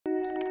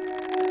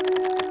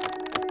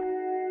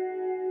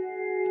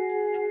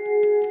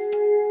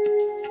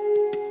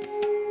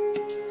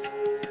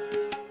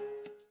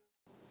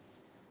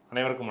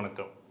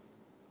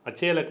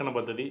அட்சய லக்கண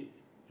பத்ததி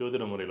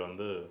ஜோதிட முறையில்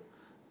வந்து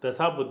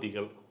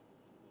தசாபுத்திகள்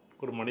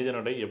ஒரு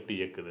மனிதனுடைய எப்படி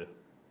இயக்குது.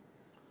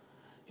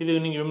 இது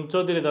நீங்கள்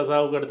விம்சோத்திரி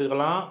தசாவுக்கு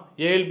எடுத்துக்கலாம்,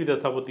 ஏஎல்பி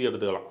தசாபுத்தி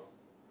எடுத்துக்கலாம்.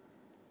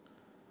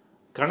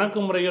 கணக்கு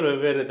முறைகள்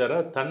வெவ்வேறு தர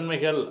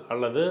தன்மைகள்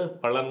அல்லது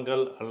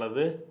பலன்கள்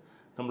அல்லது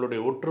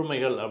நம்மளுடைய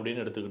ஒற்றுமைகள்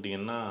அப்படின்னு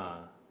எடுத்துக்கிட்டிங்கன்னா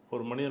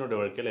ஒரு மனிதனுடைய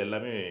வாழ்க்கையில்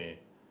எல்லாமே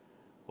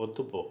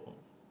ஒத்துப்போகும்.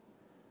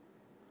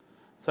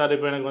 சார்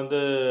இப்போ எனக்கு வந்து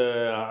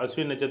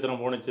அஸ்வின்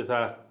நட்சத்திரம் போணுச்சு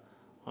சார்,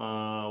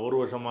 ஒரு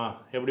வருஷமாக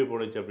எப்படி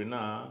போணுச்சு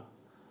அப்படின்னா,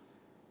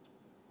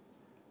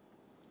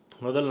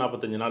 முதல்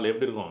 45 நாள்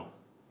எப்படி இருக்கும்,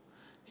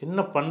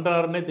 என்ன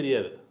பண்ணுறாருன்னே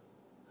தெரியாது.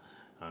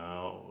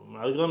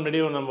 அதுக்கு தான்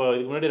முன்னாடியே நம்ம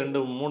இதுக்கு முன்னாடி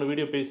 2-3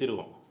 வீடியோ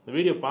பேசியிருக்கோம். இந்த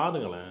வீடியோ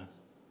பாருங்களேன்.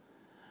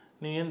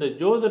 நீங்கள் இந்த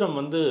ஜோதிடம்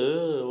வந்து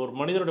ஒரு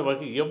மனிதனுடைய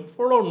வாழ்க்கை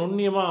எவ்வளோ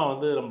நுண்ணியமாக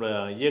வந்து நம்மளை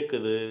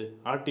இயக்குது,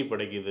 ஆட்டி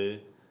படைக்குது,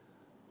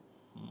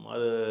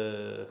 அது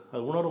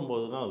அது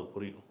உணரும்போது தான் அது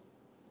புரியும்.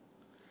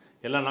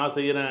 எல்லாம் நான்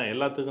செய்கிறேன்,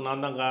 எல்லாத்துக்கும்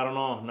நான் தான்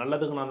காரணம்,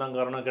 நல்லதுக்கு நான் தான்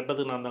காரணம்,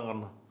 கெட்டதுக்கு நான் தான்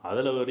காரணம்.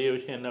 அதில் பெரிய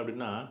விஷயம் என்ன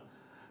அப்படின்னா,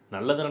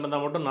 நல்லது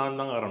நடந்தால் மட்டும் நான்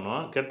தான்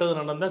காரணம், கெட்டது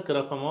நடந்தால்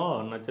கிரகமோ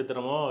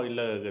நட்சத்திரமோ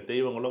இல்லை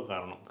தெய்வங்களோ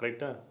காரணம்.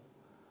 கரெக்டாக?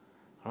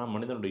 ஆனால்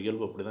மனிதனுடைய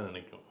இயல்பு அப்படி தான்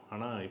நினைக்கும்.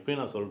 ஆனால்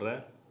இப்போயும் நான்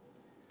சொல்கிறேன்,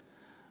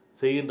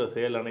 செய்கின்ற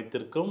செயல்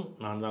அனைத்திற்கும்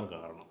நான் தான்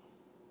காரணம்.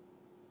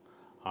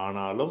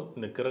 ஆனாலும்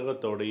இந்த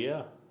கிரகத்தோடைய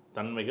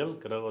தன்மைகள்,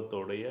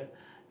 கிரகத்தோடைய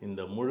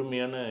இந்த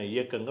முழுமையான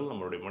இயக்கங்கள்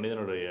நம்மளுடைய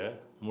மனிதனுடைய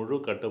முழு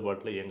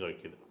கட்டுப்பாட்டில் இயங்க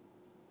வைக்குது.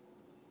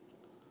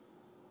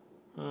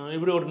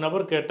 இப்படி ஒரு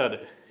நபர் கேட்டார்,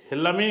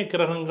 எல்லாமே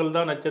கிரகங்கள்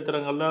தான்,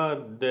 நட்சத்திரங்கள் தான்,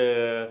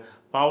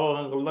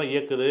 பாவகங்கள் தான்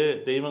இயக்குது,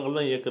 தெய்வங்கள்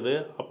தான் இயக்குது,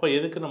 அப்போ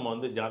எதுக்கு நம்ம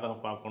வந்து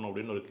ஜாதகம் பார்க்கணும்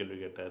அப்படின்னு ஒரு கேள்வி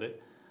கேட்டார்.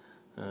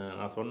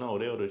 நான் சொன்ன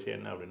ஒரே ஒரு விஷயம்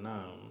என்ன அப்படின்னா,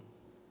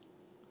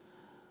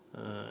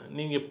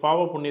 நீங்கள் பாவ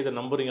புண்ணியத்தை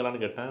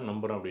நம்புறீங்களான்னு கேட்டேன்,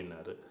 நம்புகிறேன்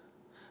அப்படின்னாரு.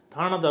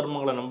 தான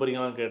தர்மங்களை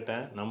நம்புறீங்களான்னு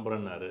கேட்டேன்,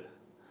 நம்புகிறேன்னாரு.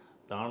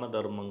 தான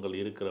தர்மங்கள்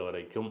இருக்கிற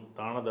வரைக்கும்,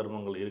 தான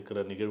தர்மங்கள் இருக்கிற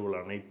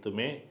நிகழ்வுகள்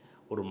அனைத்துமே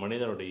ஒரு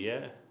மனிதனுடைய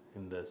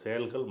இந்த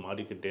செயல்கள்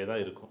மாறிக்கிட்டே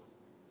தான் இருக்கும்.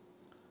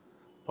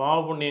 பாவ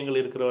புண்ணியங்கள்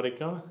இருக்கிற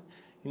வரைக்கும்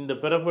இந்த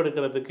பிறப்பு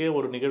எடுக்கிறதுக்கே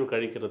ஒரு நிகழ்வு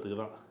கழிக்கிறதுக்கு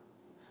தான்.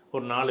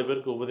 ஒரு 4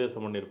 பேருக்கு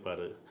உபதேசம்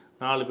பண்ணியிருப்பார்,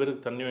 4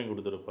 பேருக்கு தண்ணி வாங்கி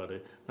கொடுத்துருப்பார்,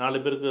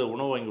 4 பேருக்கு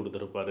உணவு வாங்கி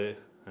கொடுத்துருப்பார்,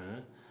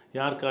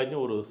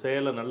 யாருக்காச்சும் ஒரு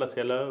செயலை நல்ல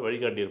செயலை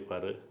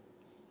வழிகாட்டியிருப்பார்.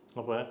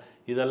 அப்போ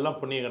இதெல்லாம்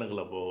புண்ணிய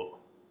கணக்கில் போகும்.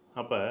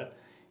 அப்போ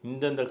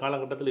இந்தந்த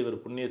காலகட்டத்தில்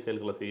இவர் புண்ணிய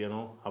செயல்களை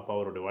செய்யணும். அப்போ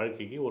அவருடைய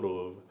வாழ்க்கைக்கு ஒரு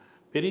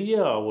பெரிய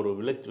ஒரு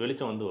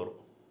வெளிச்சம் வந்து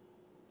வரும்.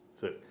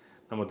 சரி,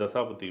 நம்ம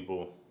தசாபுத்திக்கு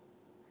போவோம்.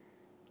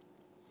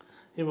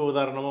 இப்போ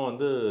உதாரணமாக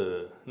வந்து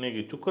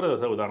இன்றைக்கி சுக்கிர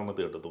தசை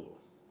உதாரணத்துக்கு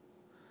எடுத்துக்குவோம்.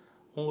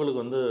 உங்களுக்கு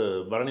வந்து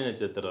பரணி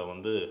நட்சத்திரம்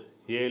வந்து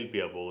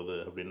ஏஎல்பியாக போகுது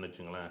அப்படின்னு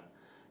வச்சுங்களேன்.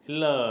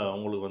 இல்லை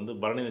உங்களுக்கு வந்து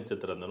பரணி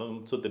நட்சத்திரம் இருந்தாலும்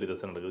விம்சோத்திரி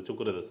தசை நடக்குது,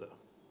 சுக்கிர தசை.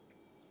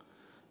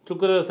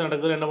 சுக்கிர தசை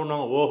நடக்குது என்ன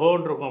பண்ணுவாங்க,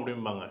 ஓஹோன்னு இருக்கும்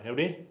அப்படிம்பாங்க.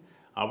 எப்படி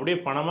அப்படியே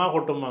பணமாக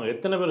கொட்டும்பாங்க.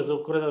 எத்தனை பேர்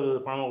சுக்கிர தசை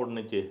பணமாக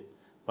கொட்டுனுச்சு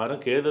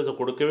பாருங்கள். கேதசை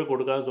கொடுக்கவே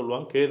கொடுக்காதுன்னு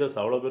சொல்லுவாங்க. கேதசை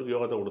அவ்வளோ பேருக்கு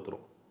யோகத்தை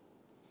கொடுத்துரும்.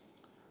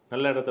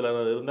 நல்ல இடத்துல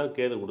இருந்தால்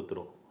கேது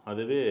கொடுத்துரும்.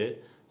 அதுவே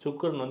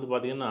சுக்கிரன் வந்து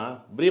பார்த்திங்கன்னா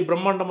பெரிய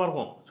பிரம்மாண்டமாக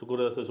இருக்கும்.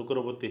 சுக்கிர தசை சுக்கிர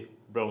புத்தி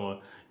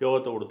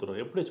யோகத்தை கொடுத்துரும்.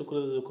 எப்படி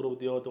சுக்கிர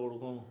புத்தி யோகத்தை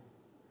கொடுக்கும்?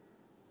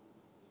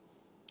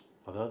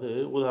 அதாவது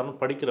உதாரணம்,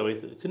 படிக்கிற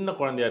வயசு சின்ன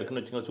குழந்தையா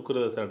இருக்குன்னு வச்சுங்களேன்,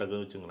 சுக்கிர தசை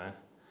நடக்குதுன்னு வச்சுங்களேன்.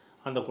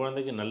 அந்த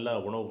குழந்தைக்கு நல்ல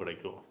உணவு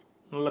கிடைக்கும்,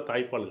 நல்ல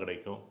தாய்ப்பால்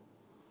கிடைக்கும்.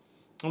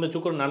 அந்த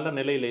சுக்கிரன் நல்ல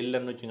நிலையில்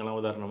இல்லைன்னு வச்சுங்களேன்,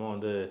 உதாரணமாக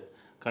வந்து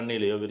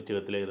கண்ணிலேயோ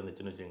விருச்சிகத்திலேயோ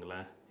இருந்துச்சுன்னு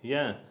வச்சுங்களேன்.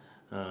 ஏன்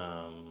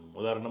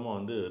உதாரணமாக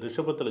வந்து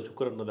ரிஷபத்தில்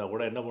சுக்கிரன் இருந்தால்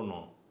கூட என்ன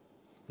பண்ணும்,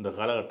 இந்த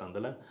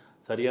காலகட்டத்தில்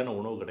சரியான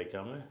உணவு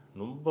கிடைக்காம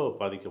ரொம்ப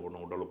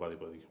பாதிக்கப்படும், உடல்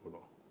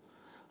பாதிக்கப்படும்.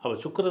 அப்போ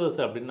சுக்கிர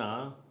தசை அப்படின்னா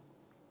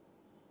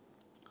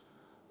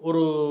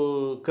ஒரு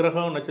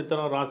கிரகம்,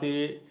 நட்சத்திரம், ராசி,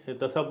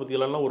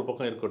 தசாபுத்திகளெல்லாம் ஒரு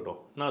பக்கம் இருக்கட்டும்.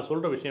 நான்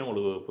சொல்கிற விஷயம்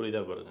உங்களுக்கு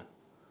புரியுதா பாருங்கள்.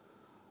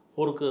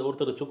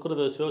 ஒருத்தர் சுக்கிர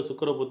தசையோ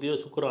சுக்கிர புத்தியோ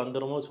சுக்கிர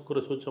அந்தரமோ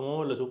சுக்கிர சூட்சமோ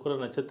இல்லை சுக்கிர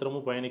நட்சத்திரமோ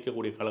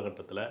பயணிக்கக்கூடிய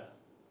காலகட்டத்தில்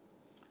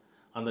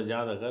அந்த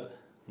ஜாதகர்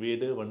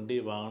வீடு, வண்டி,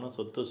 வாகனம்,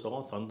 சொத்து,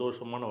 சுகம்,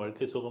 சந்தோஷமான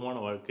வாழ்க்கை, சுகமான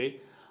வாழ்க்கை,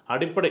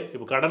 அடிப்படை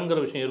இப்போ கடன்கிற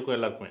விஷயம் இருக்கும்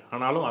எல்லாருக்குமே.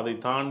 ஆனாலும் அதை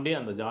தாண்டி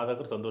அந்த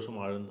ஜாதகர்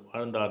சந்தோஷமாக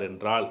வாழ்ந்தார்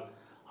என்றால்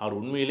அவர்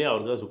உண்மையிலே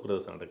அவருக்கு தான் சுக்கிர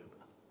தசை நடக்குது.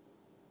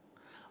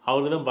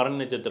 அவருக்கு தான் பரணி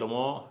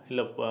நட்சத்திரமோ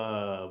இல்லை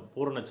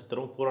பூர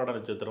நட்சத்திரமோ பூராட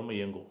நட்சத்திரமோ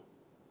இயங்கும்.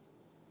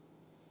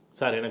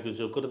 சார் எனக்கு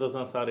சுக்கிர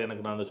தசை சார்,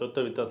 எனக்கு நான் அந்த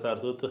சொத்தை விற்றேன்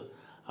சார், சொத்து.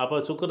 அப்போ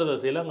சுக்கிர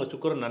தசையில் அங்கே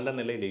சுக்கிரன் நல்ல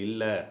நிலையில்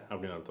இல்லை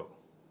அப்படின்னு அர்த்தம்.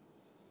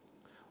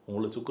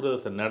 உங்களுக்கு சுக்கிர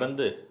தசை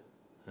நடந்து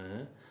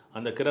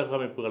அந்த கிரக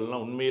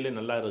அமைப்புகள்லாம் உண்மையிலே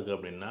நல்லா இருக்குது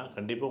அப்படின்னா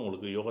கண்டிப்பாக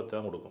உங்களுக்கு யோகத்தை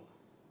தான் கொடுக்கும்.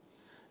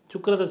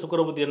 சுக்கிர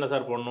சுக்கிர புத்தி என்ன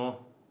சார் பண்ணணும்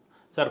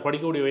சார்,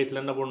 படிக்கக்கூடிய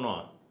வயசில் என்ன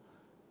பண்ணணும்,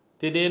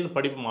 திடீர்னு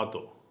படிப்பு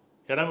மாற்றும்,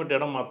 இடம் விட்டு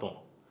இடம் மாற்றும்.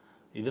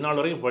 இது நாள்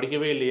வரைக்கும்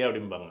படிக்கவே இல்லையா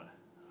அப்படிம்பாங்க.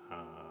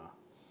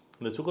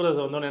 இந்த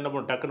சுக்கிரதசை வந்தோடனே என்ன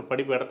பண்ணும், டக்குன்னு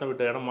படிப்பு இடத்த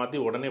விட்டு இடம் மாற்றி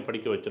உடனே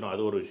படிக்க வச்சிடும்.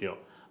 அது ஒரு விஷயம்.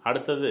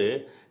 அடுத்தது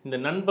இந்த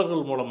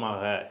நண்பர்கள்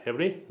மூலமாக,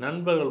 எப்படி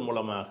நண்பர்கள்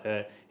மூலமாக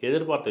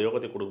எதிர்பார்த்த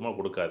யோகத்தை கொடுக்குமா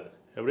கொடுக்காது.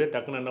 எப்படியே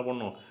டக்குன்னு என்ன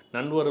பண்ணும்,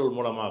 நண்பர்கள்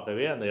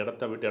மூலமாகவே அந்த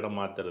இடத்த விட்டு இடம்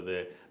மாற்றுறது,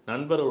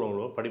 நண்பர்கள்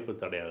மூலமாக படிப்பு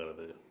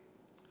தடையாகிறது.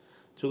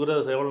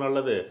 சுக்கிரதசை எவ்வளோ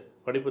நல்லது,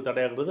 படிப்பு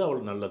தடையாகிறது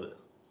அவ்வளோ நல்லது,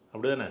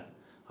 அப்படி தானே?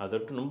 அதை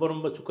விட்டு ரொம்ப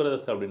ரொம்ப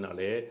சுக்கிரதசை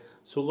அப்படின்னாலே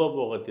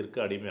சுகபோகத்திற்கு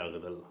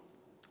அடிமையாகுதல்.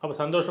 அப்போ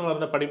சந்தோஷமாக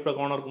இருந்தால் படிப்பில்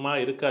கவனம் இருக்குமா?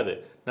 இருக்காது.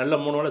 நல்ல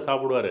 3 வேளை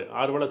சாப்பிடுவார்,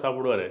 6 வேளை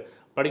சாப்பிடுவார்.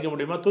 படிக்க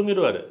முடியுமா?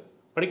 தூங்கிடுவார்.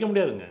 படிக்க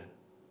முடியாதுங்க.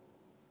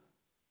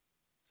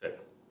 சரி.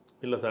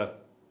 இல்லை சார்,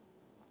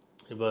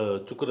 இப்போ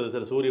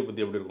சுக்கிரதசையில் சூரிய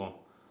புத்தி எப்படி இருக்கும்?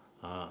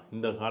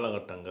 இந்த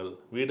காலகட்டங்கள்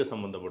வீடு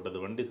சம்மந்தப்பட்டது,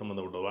 வண்டி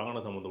சம்மந்தப்பட்ட,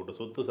 வாகனம் சம்மந்தப்பட்ட,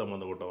 சொத்து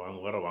சம்மந்தப்பட்ட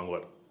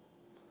வாங்குவார்.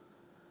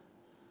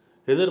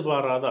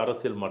 எதிர்பாராத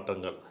அரசியல்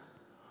மாற்றங்கள்.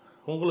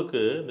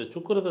 உங்களுக்கு இந்த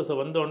சுக்கிரதசை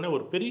வந்தோடனே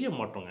ஒரு பெரிய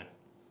மாற்றங்க.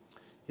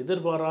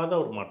 எதிர்பாராத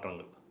ஒரு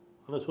மாற்றங்கள்.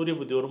 அந்த சூரிய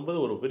புத்தி வரும்போது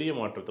ஒரு பெரிய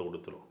மாற்றத்தை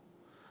கொடுத்துரும்.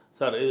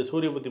 சார் இது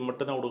சூரிய புத்தி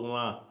மட்டும்தான்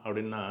கொடுக்குமா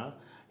அப்படின்னா,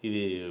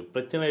 இது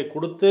பிரச்சனையை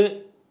கொடுத்து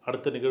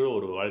அடுத்த நிகழ்வு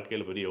ஒரு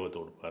வாழ்க்கையில் பெரிய யோகத்தை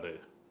கொடுப்பாரு.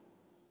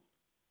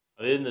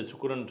 அதே இந்த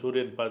சுக்கிரன்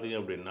சூரியன் பார்த்தீங்க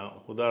அப்படின்னா,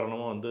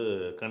 உதாரணமாக வந்து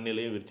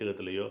கன்னிலேயோ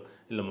விருச்சிகத்திலேயோ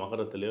இல்லை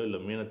மகரத்திலேயோ இல்லை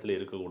மீனத்திலேயோ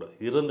இருக்கக்கூடாது.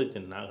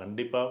 இருந்துச்சுன்னா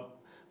கண்டிப்பாக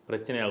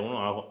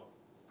பிரச்சனையாகவும் ஆகும்.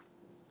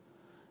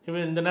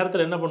 இவன் இந்த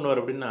நேரத்தில் என்ன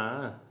பண்ணுவார் அப்படின்னா,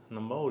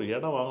 நம்ம ஒரு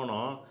இடம்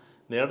வாங்கணும்,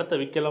 இந்த இடத்த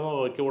விற்கலாமா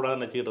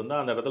வைக்கக்கூடாதுன்னு வச்சுக்கிட்டு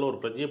இருந்தால் அந்த இடத்துல ஒரு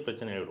பெரிய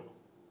பிரச்சனை ஆகிடும்.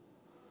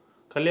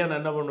 கல்யாணம்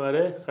என்ன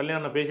பண்ணுவார்,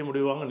 கல்யாணம் பேசி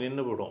முடிவாங்க,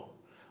 நின்று போய்டும்.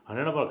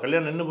 அவன் என்ன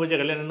கல்யாணம்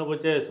நின்று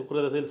போச்சே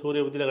சுக்கிரதசையில்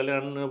சூரிய புத்தியில்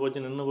கல்யாணம் நின்று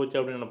போச்சு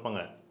அப்படின்னு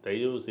நினைப்பாங்க.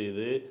 தயவு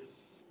செய்து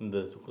இந்த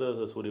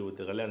சுக்கிரதசை சூரிய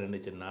புத்தி கல்யாணம்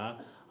நின்றுச்சுன்னா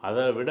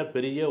அதை விட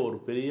பெரிய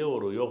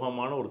ஒரு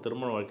யோகமான ஒரு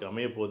திருமண வாழ்க்கை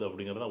அமைய போகுது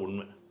அப்படிங்கிறது தான்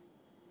உண்மை.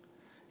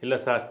 இல்லை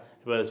சார்,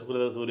 இப்போ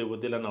சுக்கிரதசை சூரிய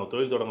புத்தியில் நான்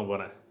தொழில் தொடங்க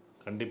போகிறேன்.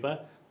 கண்டிப்பாக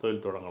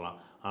தொழில் தொடங்கலாம்.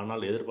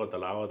 ஆனால் எதிர்பார்த்த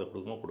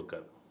லாபத்தை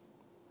கொடுக்காது.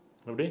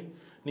 அப்படி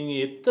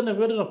நீங்கள் எத்தனை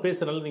பேர் நான்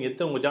பேசுகிறனால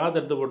நீங்கள் உங்கள் ஜாதகத்தை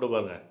எடுத்து போட்டு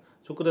பாருங்கள்.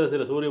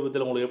 சுக்கிரதசையில் சூரிய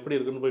புத்தியில் உங்களுக்கு எப்படி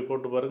இருக்குன்னு போய்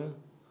போட்டு பாருங்கள்.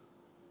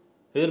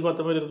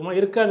 எதிர்பார்த்த மாதிரி இருக்குமா?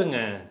 இருக்காதுங்க.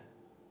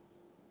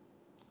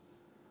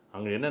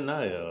 அங்கே என்னென்னா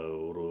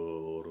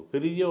ஒரு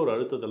பெரிய ஒரு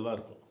அழுத்தத்தில் தான்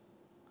இருக்கும்.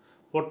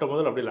 போட்ட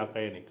முதல் அப்படியே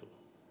லாக்காயே நிற்கும்.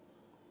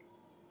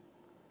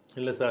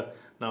 இல்லை சார்,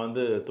 நான்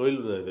வந்து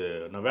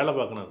நான் வேலை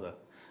பார்க்கணும் சார்.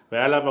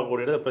 வேலை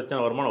பார்க்கக்கூடிய இடத்துல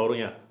பிரச்சனை வருமானம்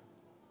வருங்க.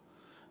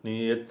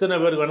 நீங்கள் எத்தனை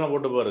பேருக்கு வேணால்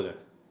போட்டு பாருங்கள்.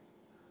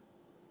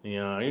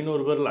 நீங்கள்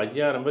 500 பேரில்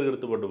 5000 பேருக்கு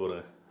எடுத்து போட்டு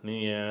பாருங்கள்.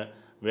 நீங்கள்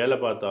வேலை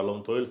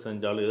பார்த்தாலும் தொழில்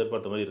செஞ்சாலும்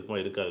எதிர்பார்த்த மாதிரி இருக்குமா?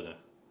 இருக்காதுங்க.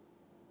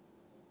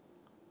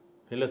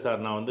 இல்லை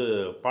சார், நான் வந்து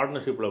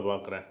பார்ட்னர்ஷிப்பில்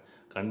பார்க்குறேன்.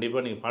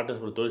 கண்டிப்பாக நீங்கள்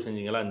பார்ட்னர்ஷிப்பில் தொழில்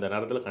செஞ்சீங்களா, இந்த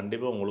நேரத்தில்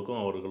கண்டிப்பாக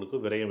உங்களுக்கும்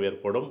அவர்களுக்கும் விரயம்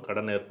ஏற்படும்,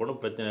 கடன் ஏற்படும்,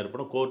 பிரச்சனை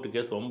ஏற்படும், கோர்ட்டு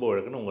கேஸ் வம்பு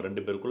வழக்குன்னு உங்கள்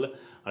 2 பேருக்குள்ளே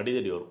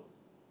அடிதடி வரும்.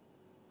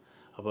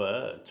 அப்போ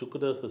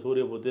சுக்கிரதசை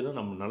சூரிய புத்தின்னு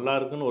நம்ம நல்லா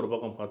இருக்குன்னு ஒரு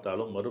பக்கம்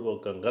பார்த்தாலும்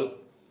மறுபக்கங்கள்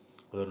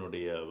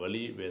அதனுடைய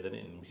வலி வேதனை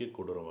மிக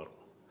கொடூரமாக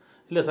இருக்கும்.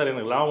 இல்லை சார்,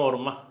 எனக்கு லாபம்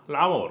வருமா?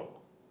 லாபம் வரும்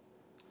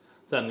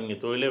சார். நீங்கள்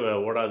தொழிலே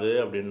ஓடாது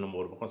அப்படின்னு நம்ம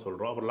ஒரு பக்கம்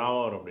சொல்கிறோம். அப்புறம்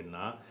லாபம் வரும்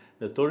அப்படின்னா,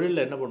 இந்த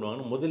தொழிலில் என்ன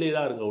பண்ணுவாங்கன்னா,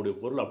 முதலீடாக இருக்கக்கூடிய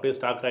பொருள் அப்படியே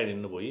ஸ்டாக்காகி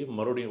நின்று போய்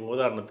மறுபடியும்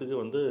உதாரணத்துக்கு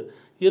வந்து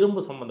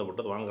இரும்பு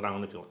சம்மந்தப்பட்டது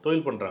வாங்குறாங்கன்னு வச்சுக்கோங்க.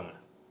 தொழில் பண்ணுறாங்க.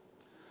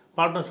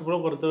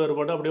 பார்ட்னர்ஷிப்பில் கருத்து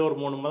வேறுபாடு அப்படியே ஒரு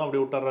 3 மாதம்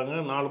அப்படியே விட்டுறாங்க.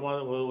 4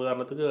 மாதம்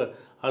உதாரணத்துக்கு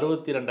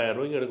 62,000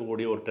 ரூபாய்க்கு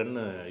எடுக்கக்கூடிய ஒரு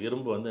டன்னு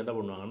இரும்பு வந்து என்ன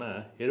பண்ணுவாங்கன்னா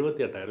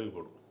 78,000 ரூபாய்க்கு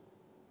போடும்.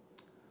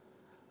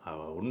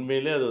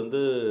 உண்மையிலே அது வந்து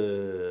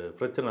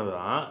பிரச்சனை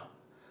தான்.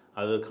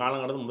 அது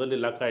காலம் கடந்து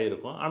முதலில் லாக்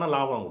ஆகிருக்கும். ஆனால்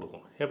லாபம்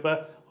கொடுக்கும். எப்போ?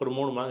 ஒரு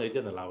 3 மாதம்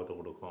கழிச்சு அந்த லாபத்தை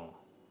கொடுக்கும்.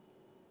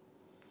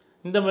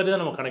 இந்த மாதிரி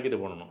தான் நம்ம கணக்கிட்டு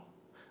பண்ணணும்.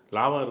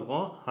 லாபம்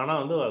இருக்கும், ஆனால்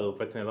வந்து அது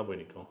பிரச்சனை தான்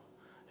போய் நிற்கும்.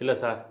 இல்லை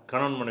சார்,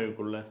 கணவன்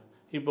மனைவிக்குள்ளே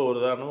இப்போ ஒரு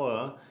உதாரணமாக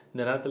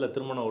இந்த நேரத்தில்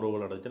திருமண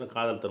உறவுகள் நடந்துச்சுன்னா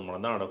காதல்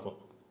திருமணம் தான் நடக்கும்.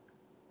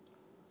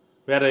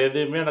 வேறு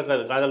எதுவுமே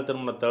நடக்காது. காதல்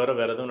திருமணம் தவிர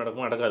வேறு எதுவும்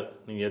நடக்காது.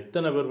 நீங்கள்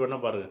எத்தனை பேர்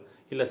வேணால் பாருங்கள்.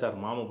 இல்லை சார்,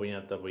 மாமன் பையன்,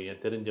 அத்தை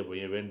பையன், தெரிஞ்ச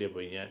பையன், வேண்டிய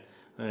பையன்,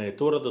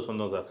 தூரத்து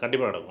சொந்தம் சார்,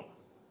 கண்டிப்பாக நடக்கும்.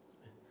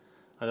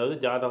 அதாவது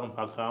ஜாதகம்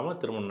பார்க்காம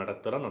திருமணம்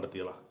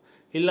நடத்திக்கலாம்.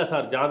 இல்லை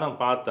சார்,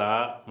 ஜாதகம் பார்த்தா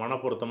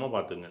மனப்பொருத்தமாக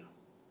பார்த்துங்க.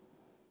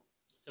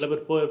 சில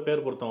பேர்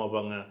பேர் பொருத்தம்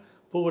பார்ப்பாங்க,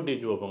 பூவட்டி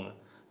வச்சு பார்ப்பாங்க.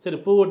 சரி,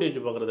 பூவட்டி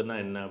வச்சு பார்க்குறதுனா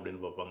என்ன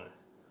அப்படின்னு பார்ப்பாங்க.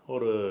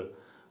 ஒரு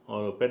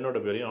பெண்ணோட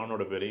பேரையும்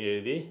ஆணோட பேரையும்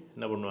எழுதி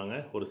என்ன பண்ணுவாங்க,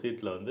 ஒரு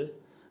சீட்டில் வந்து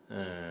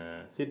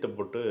சீட்டை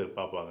போட்டு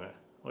பார்ப்பாங்க.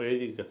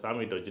 எழுதி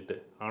சாமிகிட்ட வச்சுட்டு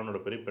ஆணோட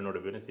பேரையும் பெண்ணோட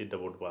பேரையும் சீட்டை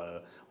போட்டு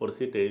ஒரு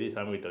சீட்டை எழுதி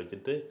சாமிகிட்ட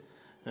வச்சுட்டு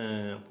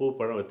பூ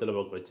பழம் வெத்தலை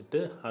பாக்கு வச்சுட்டு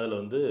அதில்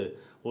வந்து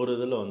ஒரு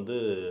இதில் வந்து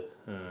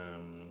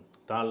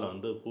தாளில்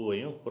வந்து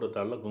பூவையும் ஒரு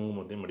தாளில்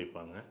குங்குமத்தையும்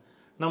மடிப்பாங்க.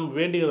 நம்ம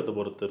வேண்டிக்கிறத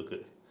பொறுத்து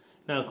இருக்குது.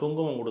 நான்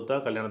குங்குமம் கொடுத்தா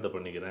கல்யாணத்தை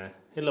பண்ணிக்கிறேன்,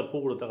 இல்லை பூ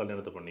கொடுத்தா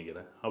கல்யாணத்தை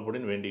பண்ணிக்கிறேன்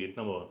அப்படின்னு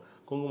வேண்டிக்கிட்டு நம்ம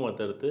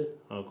குங்குமத்தை எடுத்து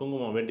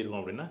குங்குமம்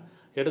வேண்டியிருக்கோம் அப்படின்னா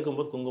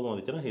எடுக்கும்போது குங்குமம்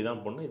வந்துச்சுன்னா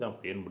இதான் பொண்ணு இதான்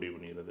பையன் முடிவு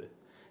பண்ணிக்கிறது.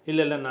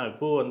 இல்லை நான்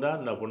பூ வந்தால்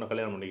இந்த பொண்ணை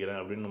கல்யாணம் பண்ணிக்கிறேன்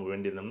அப்படின்னு நம்ம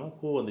வேண்டியிருந்தோம்னா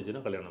பூ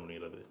வந்துச்சுன்னா கல்யாணம்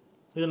பண்ணிக்கிறது.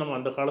 இது நம்ம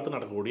அந்த காலத்தில்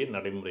நடக்கக்கூடிய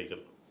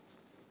நடைமுறைகள்.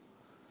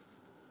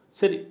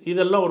 சரி,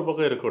 இதெல்லாம் ஒரு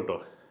பக்கம்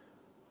இருக்கட்டும்.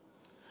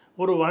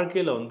 ஒரு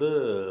வாழ்க்கையில் வந்து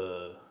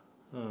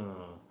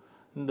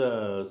இந்த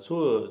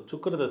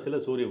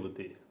சுக்கிரதசையில் சூரிய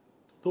புத்தி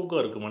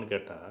தூக்கம் இருக்குமான்னு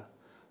கேட்டால்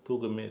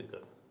தூக்கமே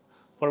இருக்காது.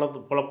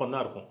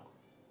 புழப்பந்தான் இருக்கும்.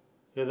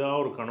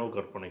 ஏதாவது ஒரு கனவு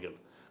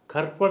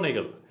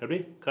கற்பனைகள் எப்படி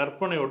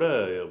கற்பனையோட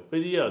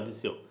பெரிய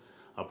அதிசயம்.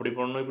 அப்படி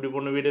பண்ணணும் இப்படி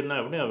பண்ண வீடு என்ன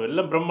அப்படின்னு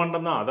எல்லாம்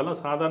பிரம்மாண்டம் தான்.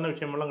 அதெல்லாம் சாதாரண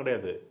விஷயமெல்லாம்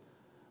கிடையாது.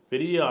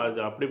 பெரிய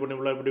அப்படி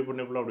பண்ணிவிடலாம் இப்படி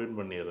பண்ணிவிடலாம் அப்படின்னு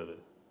பண்ணிடுறது.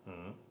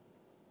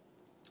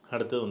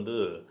 அடுத்து வந்து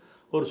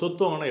ஒரு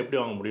சொத்து வாங்கினா எப்படி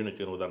வாங்க முடியும்னு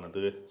வச்சுக்கோங்க.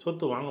 உதாரணத்துக்கு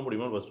சொத்து வாங்க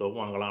முடியுமா ஃபஸ்ட்டு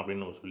வாங்கலாம்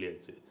அப்படின்னு நம்ம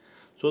சொல்லியாச்சு.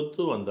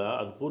 சொத்து வந்தால்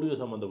அது பூர்வீக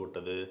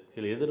சம்மந்தப்பட்டது,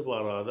 இல்லை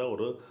எதிர்பாராத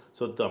ஒரு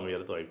சொத்து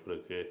அமையறது வாய்ப்பு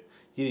இருக்குது.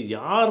 இது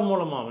யார்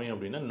மூலமாக அமையும்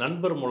அப்படின்னா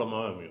நண்பர்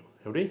மூலமாக அமையும்.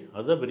 எப்படி?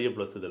 அதுதான் பெரிய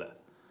ப்ளஸ் இதில்.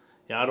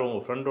 யாரும்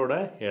உங்கள் ஃப்ரெண்டோட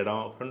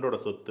இடம், ஃப்ரெண்டோட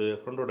சொத்து,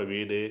 ஃப்ரெண்டோட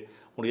வீடு,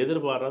 உங்களுக்கு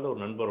எதிர்பாராத ஒரு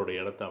நண்பரோட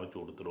இடத்த அமைச்சு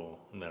கொடுத்துரும்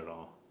இந்த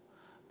இடம்.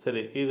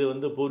 சரி, இது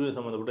வந்து பூர்வீக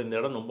சம்மந்தப்பட்ட இந்த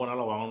இடம் ரொம்ப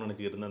நாளாக வாங்கணும்னு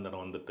நினச்சிக்கிட்டு இருந்தேன், இந்த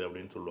இடம் வந்துட்டு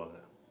அப்படின்னு சொல்லுவாங்க.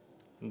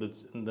 இந்த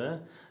இந்த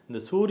இந்த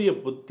சூரிய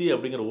புத்தி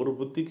அப்படிங்கிற ஒரு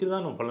புத்திக்கு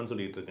தான் நான் பலன்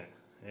சொல்லிக்கிட்டு இருக்கேன்.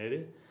 சரி,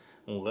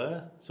 உங்கள்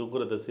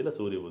சுக்கிர தசையில்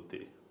சூரிய புத்தி.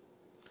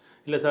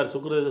 இல்லை சார்,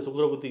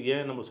 சுக்கிர புத்திக்கு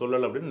ஏன் நம்ம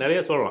சொல்லலை அப்படின்னு நிறைய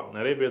சொல்லலாம்,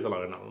 நிறைய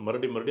பேசலாம். வேணாம்,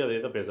 மறுபடியும் அதே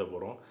தான் பேச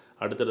போகிறோம்.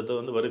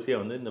 அடுத்தடுத்து வந்து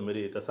வரிசையாக வந்து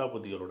இந்தமாரி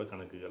தசாபுத்திகளோட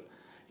கணக்குகள்.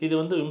 இது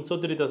வந்து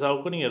விம்சோத்திரி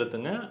தசாவுக்கும் நீங்கள்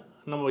எடுத்துங்க.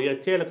 நம்ம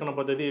அக்ஷய லக்ன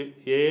பத்ததி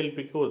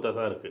ஏஎல்பிக்கு ஒரு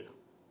தசா இருக்குது.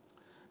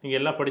 நீங்கள்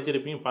எல்லாம்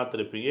படிச்சிருப்பீங்க,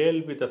 பார்த்துருப்பீங்க.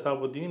 ஏஎல்பி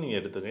தசாபுத்தியும் நீங்கள்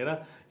எடுத்துங்க. ஏன்னா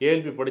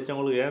ஏஎல்பி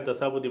படித்தவங்களுக்கு ஏன்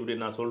தசாபுத்தி இப்படி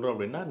நான் சொல்கிறேன்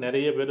அப்படின்னா,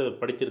 நிறைய பேர் அதை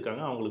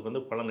படிச்சிருக்காங்க. அவங்களுக்கு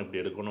வந்து பலன்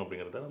எப்படி எடுக்கணும்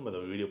அப்படிங்கிறத நம்ம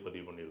இந்த வீடியோ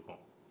பதிவு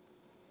பண்ணியிருக்கோம்.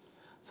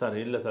 சார்,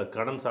 இல்லை சார்,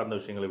 கடன் சார்ந்த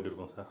விஷயங்கள் எப்படி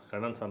இருக்கும் சார்?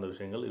 கடன் சார்ந்த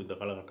விஷயங்கள் இந்த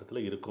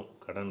காலகட்டத்தில் இருக்கும்.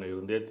 கடன்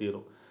இருந்தே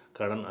தீரும்.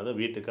 கடன் அது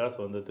வீட்டுக்காக,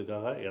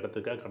 சொந்தத்துக்காக,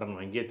 இடத்துக்காக கடன்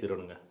வாங்கியே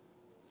தீரணுங்க.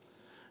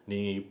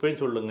 நீங்கள்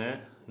இப்போயும் சொல்லுங்கள்,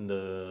 இந்த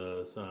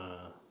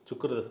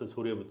சுக்கிரதசை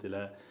சூரிய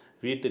புத்தியில்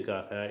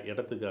வீட்டுக்காக,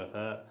 இடத்துக்காக,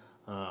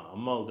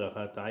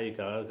 அம்மாவுக்காக,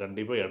 தாய்க்காக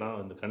கண்டிப்பாக இடம்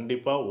வந்து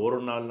கண்டிப்பாக ஒரு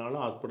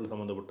நாளும் ஹாஸ்பிட்டல்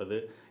சம்மந்தப்பட்டது,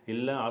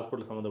 இல்லை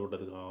ஹாஸ்பிட்டல்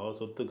சம்மந்தப்பட்டதுக்காக,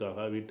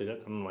 சொத்துக்காக, வீட்டுக்காக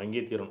கடன்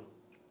வாங்கியே தீரணும்.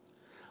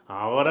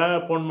 அவராக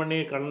ஃபோன் பண்ணி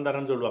கடன்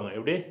தரேன்னு சொல்லுவாங்க.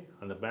 எப்படி?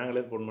 அந்த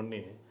பேங்க்லேயே ஃபோன் பண்ணி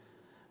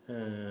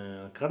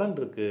கடன்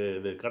இருக்குது,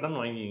 இது கடன்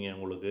வாங்கிக்கிங்க,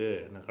 உங்களுக்கு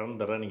நான் கடன்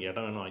தரேன், நீங்கள்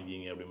இடம் வேணும்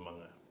வாங்கிக்கிங்க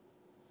அப்படிம்பாங்க.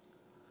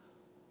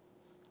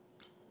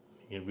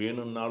 நீங்கள்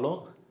வேணும்னாலும்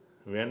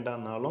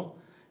வேண்டான்னாலும்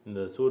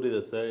இந்த சூரிய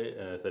தசை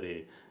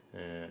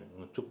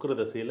சுக்கிர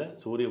தசையில்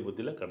சூரிய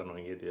புத்தியில் கடன்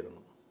வாங்கியே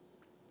தீரணும்.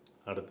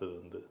 அடுத்தது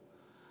வந்து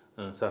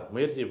சார்,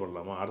 முயற்சி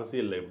பண்ணலாமா?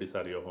 அரசியலில் எப்படி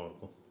சார் யோகம்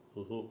இருக்கும்?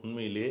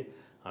 உண்மையிலேயே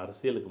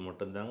அரசியலுக்கு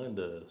மட்டும்தாங்க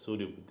இந்த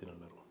சூரிய புத்தி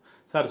நல்லாயிருக்கும்.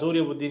 சார்,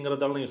 சூரிய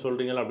புத்திங்கிறதால நீங்கள்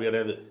சொல்கிறீங்களா? அப்படி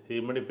கிடையாது.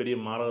 இது மாதிரி பெரிய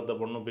மாரகத்தை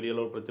பண்ணும், பெரிய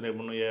அளவு பிரச்சனை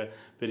பண்ணும்,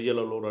 பெரிய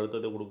அளவில் ஒரு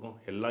அழுத்தத்தை கொடுக்கும்.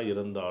 எல்லாம்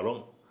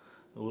இருந்தாலும்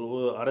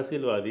ஒரு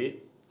அரசியல்வாதி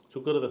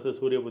சுக்கிரதசை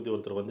சூரிய புத்தி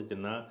ஒருத்தர்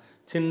வந்துச்சுன்னா,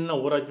 சின்ன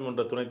ஊராட்சி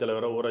மன்ற துணைத்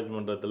தலைவராக, ஊராட்சி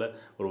மன்றத்தில்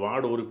ஒரு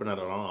வார்டு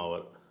உறுப்பினராகவும்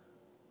ஆவார்.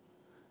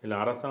 இல்லை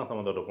அரசாங்க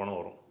சம்மந்தப்பட்ட பணம்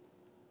வரும்,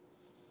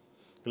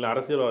 இல்லை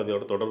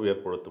அரசியல்வாதியோட தொடர்பு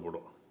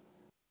ஏற்படுத்தப்படும்.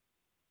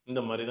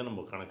 இந்த மாதிரி தான்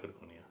நம்ம கணக்கு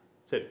எடுக்கணும்.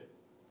 சரி,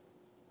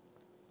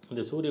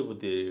 இந்த சூரிய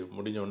புத்தி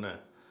முடிஞ்சோடனே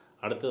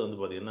அடுத்தது வந்து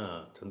பார்த்திங்கன்னா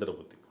சந்திர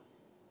புத்தி.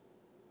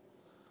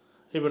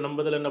 இப்போ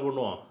நம்ம இதில் என்ன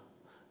பண்ணுவோம்,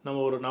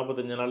 நம்ம ஒரு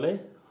 45 நாள்,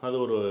 அது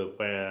ஒரு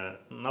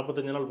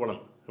 45 நாள்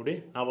பலன். எப்படி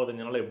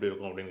 45 நாள் எப்படி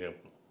இருக்கும் அப்படின்னு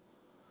கேட்போம்.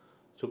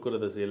 சுக்கிர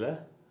தசையில்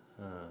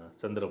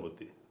சந்திர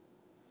புத்தி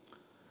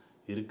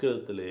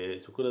இருக்கிறதுலே,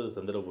 சுக்கிர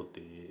சந்திர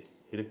புத்தி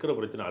இருக்கிற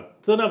பிரச்சனை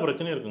அத்தனை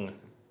பிரச்சனையும் இருக்குங்க.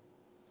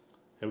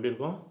 எப்படி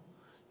இருக்கும்?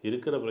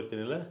 இருக்கிற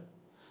பிரச்சனையில்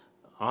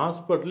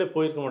ஹாஸ்பிட்டலே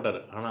போயிருக்க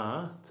மாட்டார்.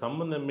 ஆனால்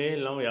சம்மந்தமே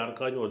இல்லாமல்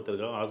யாருக்காச்சும்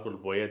ஒருத்தருக்காக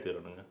ஹாஸ்பிட்டல் போயே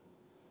தீரணுங்க.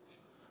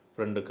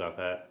 ஃப்ரெண்டுக்காக.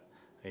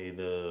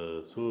 இது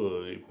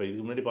இப்போ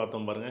இதுக்கு முன்னாடி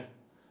பார்த்தோம் பாருங்கள்,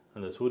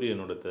 அந்த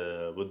சூரியனோட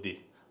புத்தி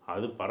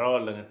அது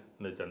பரவாயில்லைங்க.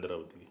 இந்த சந்திர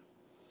புத்திக்கு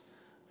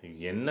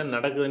என்ன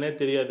நடக்குதுன்னே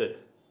தெரியாது.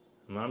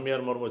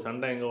 மாமியார் மருமக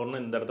சண்டை எங்கே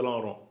வரணும், இந்த இடத்துல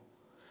வரும்.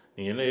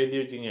 நீங்கள் என்ன எழுதி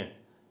வச்சிங்க,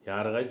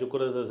 யாருக்காச்சும்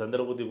சுக்கிர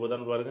சந்திர புத்தி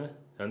போதான்னு பாருங்கள்.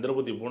 சந்திர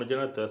புத்தி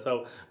போணுச்சுன்னா தசா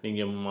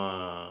நீங்கள்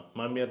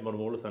மாமியார்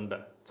மருமகளும் சண்டை,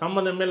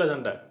 சம்மந்தமே இல்லை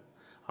சண்டை.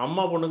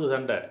 அம்மா பொண்ணுக்கு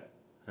சண்டை,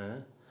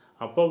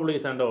 அப்பா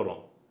பிள்ளைக்கு சண்டை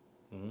வரும்,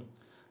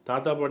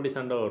 தாத்தா பாட்டி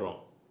சண்டை வரும்,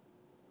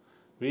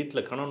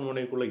 வீட்டில் கணவன்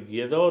மனைவிக்குள்ளே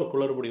ஏதோ ஒரு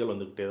குளறுபடிகள்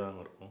வந்துக்கிட்டே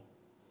தாங்க இருக்கும்.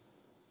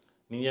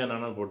 நீயா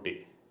நானா போட்டி.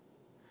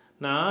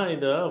 நான்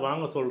இதை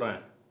வாங்க சொல்கிறேன்,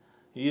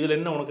 இதில்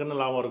என்ன உனக்கு என்ன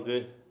லாபம்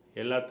இருக்குது?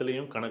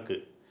 எல்லாத்துலேயும்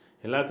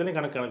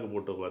கணக்கு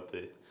போட்டு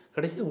பார்த்து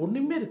கடைசியாக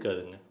ஒன்றுமே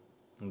இருக்காதுங்க.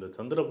 இந்த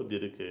சந்திர புத்தி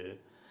இருக்குது,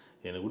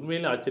 எனக்கு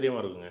உண்மையிலே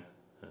ஆச்சரியமாக இருக்குங்க.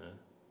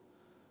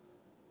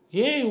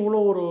 ஏன் இவ்வளோ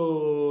ஒரு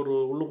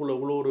உள்ளுக்குள்ளே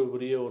இவ்வளோ ஒரு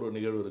பெரிய ஒரு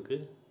நிகழ்வு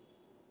இருக்குது?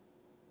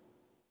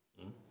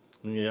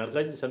 நீங்கள்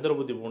யாருக்காச்சும் சந்திர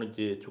புத்தி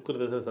போணுச்சு, சுக்கிர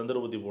தசை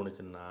சந்திர புத்தி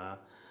போணுச்சுன்னா,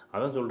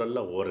 அதான்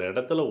சொல்கிறல்ல, ஒரு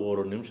இடத்துல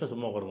ஒரு நிமிஷம்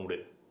சும்மா உட்கார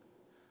முடியாது.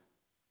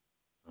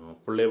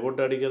 பிள்ளைய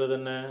போட்டு அடிக்கிறது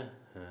என்ன?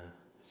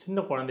 சின்ன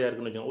குழந்தையா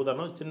இருக்குன்னு வச்சுக்கோங்க.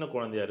 உதாரணம், சின்ன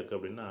குழந்தையா இருக்குது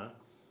அப்படின்னா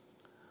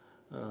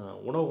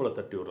உணவுகளை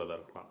தட்டி விட்றதா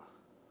இருக்கலாம்,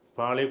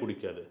 பாலே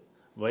குடிக்காது,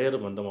 வயிறு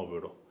மந்தமாக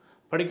போயிடும்.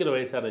 படிக்கிற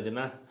வயசாக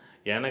இருந்துச்சுன்னா,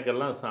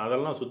 எனக்கெல்லாம்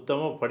அதெல்லாம்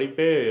சுத்தமாக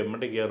படிப்பே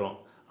மண்டைக்கு ஏறும்,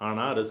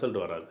 ஆனால் ரிசல்ட்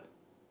வராது.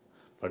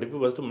 படிப்பு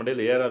ஃபஸ்ட்டு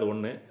மண்டையில் ஏறாது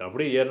ஒன்று,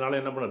 அப்படியே ஏறினாலும்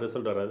என்ன பண்ண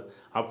ரிசல்ட் வராது.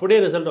 அப்படியே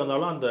ரிசல்ட்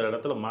வந்தாலும் அந்த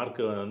இடத்துல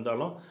மார்க்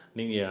வந்தாலும்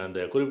நீங்கள்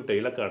அந்த குறிப்பிட்ட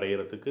இலக்கை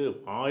அடைகிறதுக்கு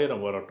 1000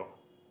 போராட்டம்.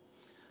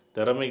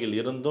 திறமைகள்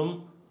இருந்தும்,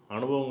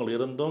 அனுபவங்கள்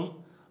இருந்தும்,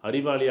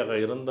 அறிவாளியாக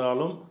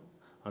இருந்தாலும்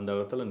அந்த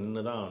இடத்துல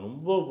நின்று தான்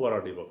ரொம்ப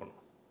போராட்டி பார்க்கணும்.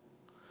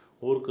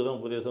 ஊருக்கு தான்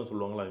உபதேசம்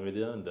சொல்லுவாங்களா,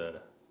 அதுமாரி தான் இந்த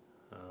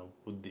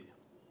புத்தி,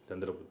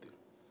 சந்திர புத்தி.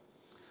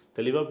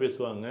 தெளிவாக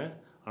பேசுவாங்க,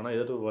 ஆனால்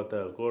எதிர்பார்த்த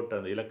கோட்டை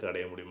அந்த இலக்கை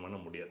அடைய முடியுமான்னு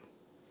முடியாது.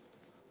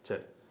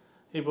 சரி,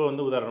 இப்போ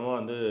வந்து உதாரணமாக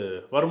வந்து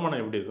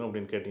வருமானம் எப்படி இருக்கும்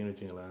அப்படின்னு கேட்டிங்கன்னு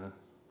வச்சுங்களேன்.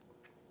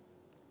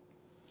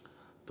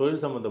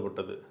 தொழில்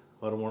சம்மந்தப்பட்டது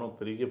வருமானம்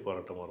பெரிய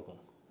போராட்டமாக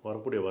இருக்கும்.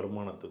 வரக்கூடிய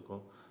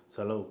வருமானத்துக்கும்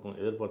செலவுக்கும்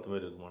எதிர்பார்த்த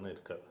மாதிரி இருக்குமானா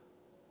இருக்காது.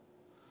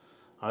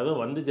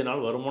 அதுவும்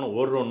வந்துச்சுனாலும் வருமானம்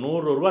ஒரு ரூ.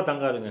 100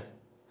 தங்காதுங்க.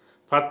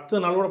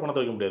 10 நாள் கூட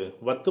பணத்தை வைக்க முடியாது.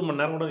 10 மணி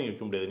நேரம் கூட நீங்கள்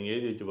வைக்க முடியாது. நீங்கள்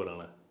எழுதி வச்சு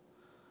பாருங்களேன்.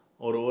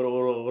 ஒரு ஒரு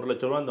ஒரு ரூ.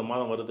 1,00,000 இந்த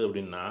மாதம் வருது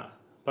அப்படின்னா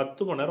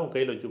 10 மணி நேரம்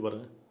கையில் வச்சு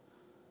பாருங்கள்.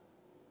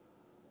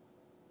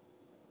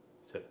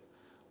 சரி,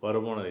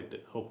 வருமானம் ரைட்டு.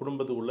 அப்போ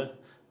குடும்பத்துக்குள்ளே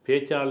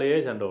பேச்சாலேயே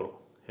சண்டை வரும்.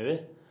 எது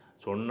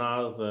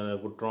சொன்னால்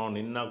குற்றம்,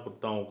 நின்னா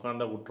குற்றம்,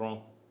 உட்காந்தா குற்றம்.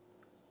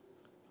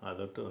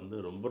 அதட்டு வந்து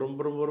ரொம்ப ரொம்ப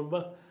ரொம்ப ரொம்ப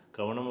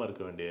கவனமாக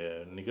இருக்க வேண்டிய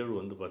நிகழ்வு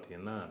வந்து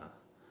பார்த்திங்கன்னா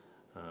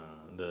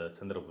இந்த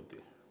சந்திர புத்தி.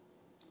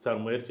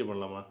 சார் முயற்சி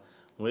பண்ணலாமா?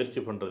 முயற்சி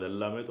பண்ணுறது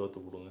எல்லாமே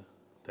தோற்று கொடுங்க.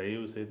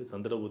 தயவு செய்து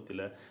சந்திர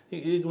புத்தியில்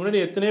இதுக்கு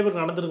முன்னாடி எத்தனையோ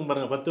பேர் நடந்திருக்கும்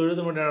பாருங்கள். 10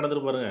 எழுது முன்னாடி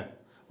நடந்துருக்கு பாருங்கள்.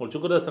 உங்களுக்கு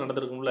சுக்கரதசை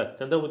நடந்திருக்கும்ல,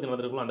 சந்திர புத்தி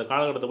நடந்திருக்கும்ல, அந்த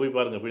காலகட்டத்தை போய்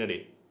பாருங்கள். பின்னாடி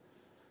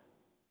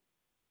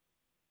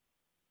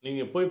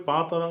நீங்கள் போய்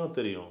பார்த்தா தாங்க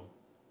தெரியும்.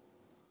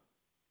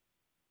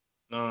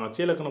 நான்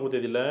அட்சய லக்ன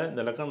புத்தியில்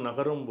இந்த லக்னம்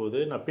நகரும் போது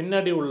நான்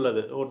பின்னாடி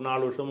உள்ளது ஒரு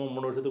 4 வருஷமோ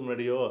 3 வருஷத்துக்கு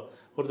முன்னாடியோ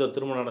ஒருத்தர்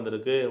திருமணம்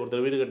நடந்திருக்கு,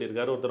 ஒருத்தர் வீடு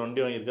கட்டியிருக்காரு, ஒருத்தர்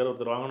வண்டி வாங்கியிருக்காரு,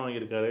 ஒருத்தர் வாகனம்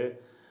வாங்கியிருக்காரு,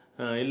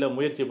 இல்லை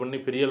முயற்சி பண்ணி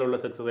பெரிய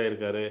அளவில் சக்ஸஸ்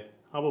ஆகியிருக்காரு.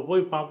 அப்போ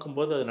போய்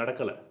பார்க்கும்போது அது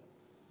நடக்கலை.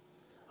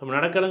 அப்போ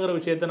நடக்கலைங்கிற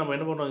விஷயத்த நம்ம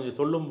என்ன பண்ணுவோம்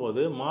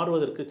சொல்லும்போது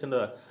மாறுவதற்கு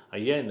சின்னதாக,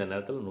 ஐயா இந்த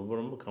நேரத்தில் ரொம்ப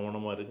ரொம்ப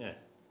கவனமாக இருங்க,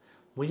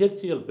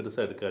 முயற்சிகள்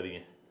பெருசாக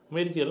எடுக்காதீங்க,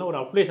 முயற்சிகள்லாம் ஒரு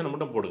அப்ளிகேஷனை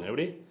மட்டும் போடுங்க.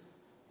 எப்படி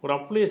ஒரு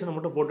அப்ளிகேஷனை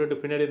மட்டும்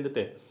போட்டுட்டு பின்னாடி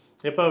இருந்துட்டு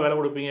எப்போ வேலை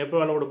கொடுப்பீங்க, எப்போ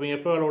வேலை கொடுப்பீங்க,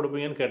 எப்போ வேலை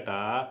கொடுப்பீங்கன்னு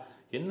கேட்டால்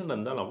என்ன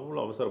நடந்தாலும் அவ்வளோ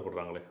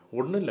அவசரப்படுறாங்களே.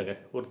 ஒன்றும் இல்லைங்க,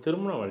 ஒரு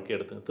திருமண வாழ்க்கை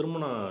எடுத்துங்க.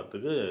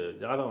 திருமணத்துக்கு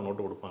ஜாதகம்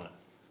நோட்டு கொடுப்பாங்க.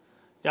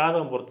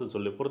 ஜாதகம் பொறுத்து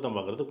சொல்லி பொருத்தம்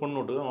பார்க்குறது பொண்ணு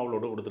நோட்டுக்கு அவ்வளோ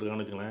நோட்டு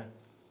கொடுத்துருக்காங்கன்னு வச்சுங்களேன்.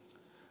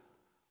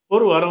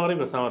 ஒரு வாரம்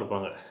வரையும் பேசாமல்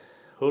இருப்பாங்க.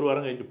 ஒரு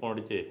வாரம் கழிச்சு ஃபோன்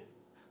அடிச்சு,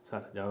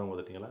 சார் ஜாதகம்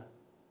பார்த்துட்டிங்களா?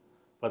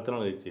 10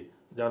 நாள் கழிச்சு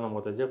ஜாதகம்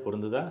பார்த்தாச்சா,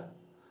 பொருந்துதா?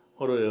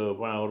 ஒரு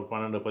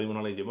 12 13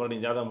 நாள் கழிச்சு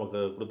மறுபடியும் ஜாதகம்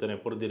பார்க்க கொடுத்தனே,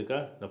 பொருந்திருக்கா?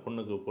 இந்த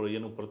பொண்ணுக்கு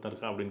பையனுக்கு பொருத்தம்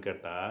இருக்கா அப்படின்னு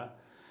கேட்டால்,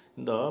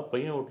 இந்த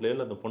பையன் வீட்லையோ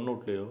இல்லை அந்த பொண்ணு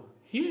வீட்லையோ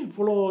ஏன்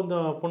இவ்வளோ இந்த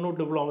பொண்ணு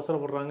வீட்டில் இவ்வளோ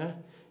அவசரப்படுறாங்க,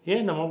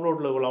 ஏன் இந்த மாப்பிள்ளை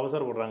வீட்டில் இவ்வளோ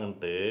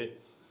அவசரப்படுறாங்கன்ட்டு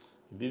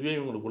இதுவே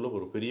இவங்களுக்குள்ள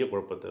ஒரு பெரிய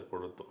குழப்பத்தை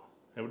ஏற்படுத்தும்.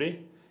 எப்படி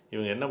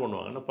இவங்க என்ன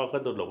பண்ணுவாங்கன்னா,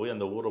 பக்கத்து வீட்டில் போய்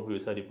அந்த ஊரை போய்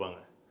விசாரிப்பாங்க.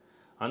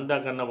 அந்த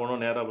அக்கா என்ன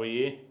பண்ணுவோம், நேராக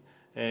போய்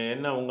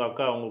என்ன உங்கள்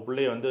அக்கா உங்கள்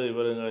பிள்ளைய வந்து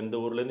இவர் இந்த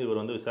ஊர்லேருந்து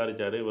இவர் வந்து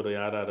விசாரித்தார், இவர்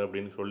யார் யார்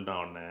அப்படின்னு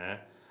சொல்லிட்டான் உடனே,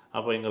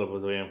 அப்போ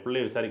என்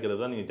பிள்ளையை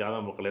விசாரிக்கிறது தான் நீங்கள்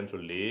ஜாதகம் பார்க்கலன்னு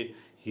சொல்லி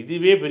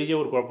இதுவே பெரிய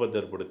ஒரு குழப்பத்தை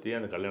ஏற்படுத்தி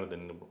அந்த கல்யாணத்தை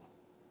நின்றுப்போம்.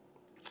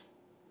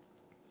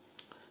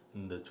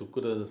 இந்த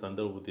சுக்கிர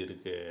சந்திர புத்தி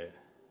இருக்கு.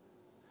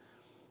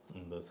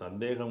 இந்த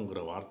சந்தேகங்கிற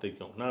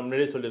வார்த்தைக்கும் நான்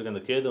முன்னாடியே சொல்லியிருக்கேன்,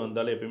 அந்த கேது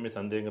வந்தாலே எப்பயுமே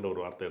சந்தேகங்கிற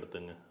ஒரு வார்த்தை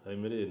எடுத்துங்க.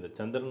 அதேமாரி இந்த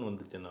சந்திரன்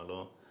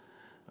வந்துச்சுன்னாலும்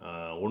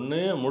ஒன்று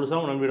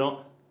முழுசாகவும் நம்பிடும்,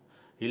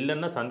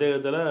 இல்லைன்னா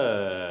சந்தேகத்தில்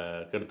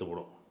கெடுத்து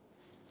போடும்.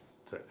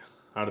 சரி,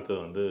 அடுத்தது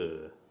வந்து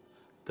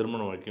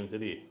திருமண வாழ்க்கையும்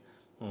சரி,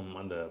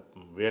 அந்த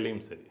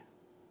வேலையும் சரி.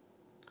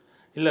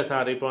 இல்லை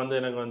சார் இப்போ வந்து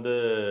எனக்கு வந்து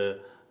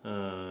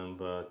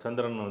இப்போ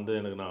சந்திரன் வந்து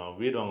எனக்கு நான்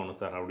வீடு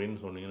வாங்கணும் சார் அப்படின்னு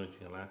சொன்னீங்கன்னு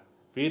வச்சுக்கோங்களேன்,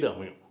 வீடு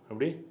அமையும்.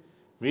 அப்படி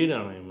வீடு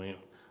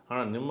அமையும்.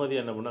 ஆனால்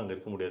நிம்மதியாக என்ன பண்ணால் அங்கே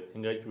இருக்க முடியாது.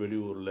 எங்கேயாச்சும்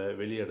வெளியூரில்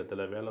வெளி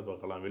இடத்துல வேலை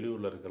பார்க்கலாம்,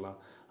 வெளியூரில் இருக்கலாம்.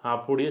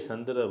 அப்படியே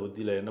சந்திர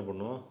புத்தியில் என்ன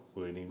பண்ணுவோம்,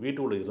 நீங்கள்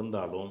வீட்டுக்குள்ளே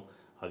இருந்தாலும்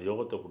அது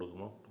யோகத்தை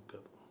கொடுக்குமா?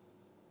 கொடுக்காது.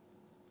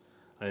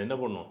 அது என்ன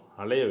பண்ணும்,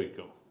 அலைய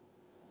வைக்கும்.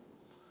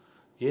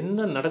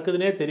 என்ன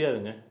நடக்குதுன்னே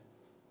தெரியாதுங்க.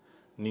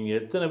 நீங்கள்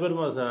எத்தனை பேர்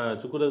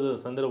சுக்கிர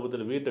சந்திர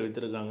புத்தியில் வீட்டை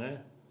விற்றுருக்காங்க,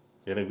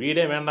 எனக்கு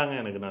வீடே வேண்டாங்க,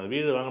 எனக்கு நான்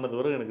வீடு வாங்கினது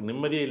வரை எனக்கு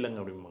நிம்மதியே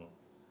இல்லைங்க அப்படிம்பாங்க.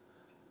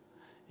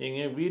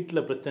 எங்க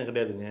வீட்டில் பிரச்சனை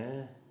கிடையாதுங்க,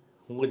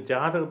 உங்கள்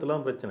ஜாதகத்தில்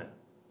தான் பிரச்சனை.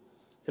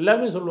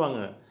 எல்லாருமே சொல்லுவாங்க,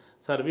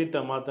 சார் வீட்டை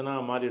மாற்றினா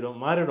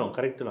மாறிடும்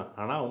கரெக்டு தான்.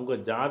 ஆனால்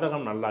உங்கள்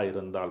ஜாதகம் நல்லா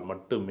இருந்தால்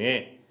மட்டுமே,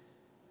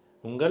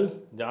 உங்கள்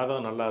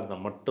ஜாதகம் நல்லா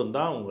இருந்தால்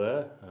மட்டும்தான்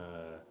உங்கள்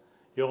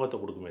யோகத்தை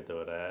கொடுக்குமே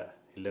தவிர,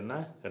 இல்லைன்னா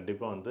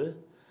கண்டிப்பாக வந்து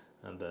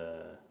அந்த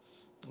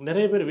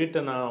நிறைய பேர் வீட்டை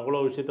நான்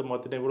அவ்வளோ விஷயத்தை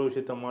மாற்றிட்டேன், இவ்வளோ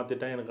விஷயத்த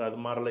மாற்றிட்டேன், எனக்கு அது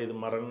மாறலை இது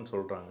மாறலைன்னு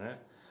சொல்கிறாங்க.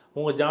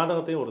 உங்கள்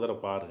ஜாதகத்தையும் ஒரு தடவை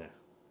பாருங்கள்.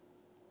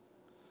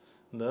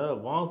 இந்த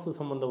வாஸ்து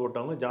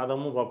சம்மந்தப்பட்டவங்க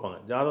ஜாதகமும் பார்ப்பாங்க.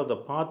 ஜாதகத்தை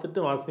பார்த்துட்டு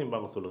வாஸ்தையும்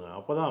பார்க்க சொல்லுங்கள்.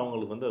 அப்போ தான்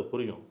அவங்களுக்கு வந்து அது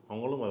புரியும்,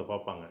 அவங்களும் அதை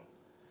பார்ப்பாங்க.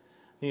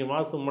 நீங்கள்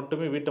வாஸ்து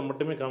மட்டுமே வீட்டை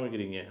மட்டுமே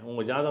காமிக்கிறீங்க,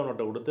 உங்கள் ஜாதக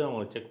நோட்டை கொடுத்து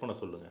அவங்கள செக் பண்ண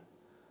சொல்லுங்கள்.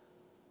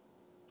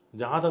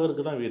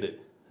 ஜாதகருக்கு தான் வீடு,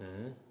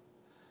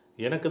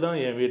 எனக்கு தான்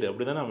என் வீடு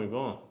அப்படி தானே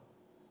அமைப்போம்.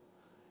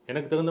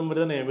 எனக்கு தகுந்த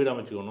மாதிரி தானே என் வீடு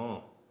அமைச்சிக்கணும்.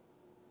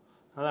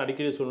 அதான்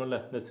அடிக்கடி சொல்லணும்ல,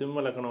 இந்த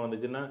சிம்ம லக்கணம்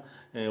வந்துச்சுன்னா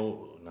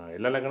நான்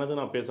எல்லா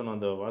லக்கணத்துக்கும் நான் பேசணும்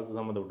அந்த வாஸ்து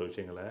சம்மந்தப்பட்ட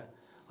விஷயங்களை.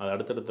 அது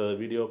அடுத்தடுத்த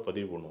வீடியோ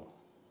பதிவு பண்ணுவோம்.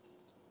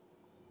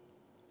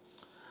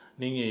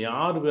 நீங்கள்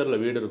யார்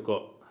பேரில் வீடு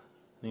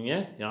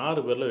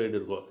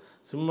இருக்கோ,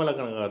 சிம்ம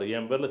லக்கணக்கார்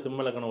என் பேரில்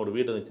சிம்ம லக்கணம் ஒரு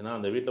வீடு இருந்துச்சுன்னா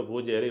அந்த வீட்டில்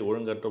பூஜை அறை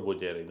ஒழுங்கற்ற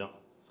பூஜை அறை தான்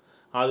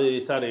அது.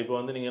 சார் இப்போ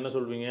வந்து நீங்கள் என்ன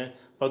சொல்வீங்க,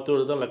 10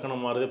 வருஷத்தில்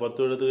லக்கணம் மாறுது,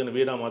 10 வருஷத்துக்கு என்ன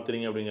வீடாக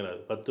மாற்றுறீங்க அப்படிங்கிறாது.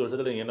 10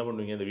 வருஷத்தில் நீங்கள் என்ன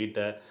பண்ணுவீங்க, இந்த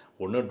வீட்டை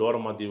ஒன்று டோரை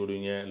மாற்றி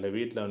விடுவீங்க, இல்லை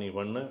வீட்டில்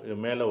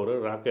நீங்கள் மேலே ஒரு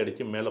ராக்கை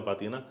அடித்து மேலே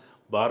பார்த்தீங்கன்னா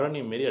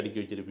பரணி மாரி அடுக்கி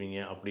வச்சுருப்பீங்க.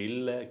 அப்படி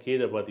இல்லை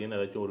கீழே பார்த்தீங்கன்னா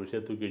ஏதாச்சும் ஒரு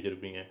விஷயம் தூக்கி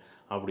வச்சுருப்பீங்க.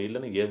 அப்படி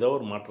இல்லைன்னா ஏதோ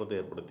ஒரு மாற்றத்தை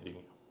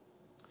ஏற்படுத்திடுவீங்க.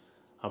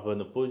 அப்போ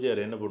அந்த பூஜை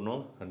அறை என்ன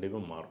பண்ணும்,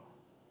 கண்டிப்பாக மாறும்.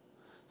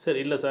 சரி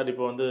இல்லை சார்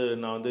இப்போ வந்து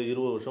நான் வந்து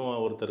 20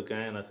 வருஷமாக ஒருத்தர்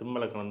இருக்கேன், நான் சிம்ம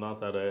லக்கணம் தான்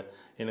சார்,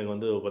 எனக்கு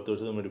வந்து 10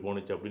 வருஷத்துக்கு முன்னாடி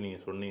போணுச்சு அப்படின்னு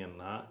நீங்கள்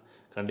சொன்னீங்கன்னா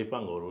கண்டிப்பாக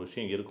அங்கே ஒரு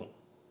விஷயம் இருக்கும்,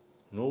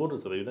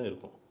 100%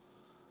 இருக்கும்.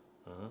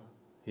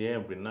 ஏன்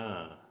அப்படின்னா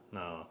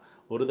நான்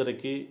ஒரு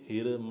தடவைக்கு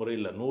 20 முறை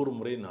இல்லை 100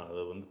 முறை நான்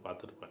அதை வந்து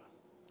பார்த்துருப்பேன்.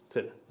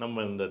 சரி,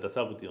 நம்ம இந்த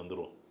தசாபுத்தி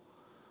வந்துடுவோம்.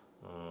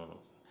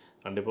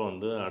 கண்டிப்பாக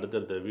வந்து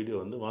அடுத்தடுத்த வீடியோ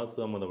வந்து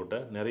வாஸ்து சம்மந்தப்பட்ட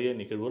நிறைய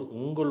நிகழ்வுகள்,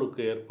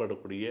 உங்களுக்கு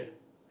ஏற்படக்கூடிய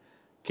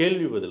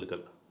கேள்வி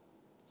பதில்கள்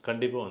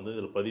கண்டிப்பாக வந்து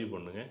இதில் பதிவு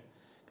பண்ணுங்கள்.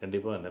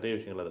 கண்டிப்பாக நிறைய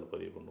விஷயங்கள் அதில்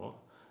பதிவு பண்ணுவோம்.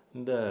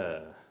 இந்த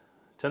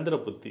சந்திர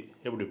புத்தி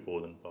எப்படி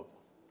போகுதுன்னு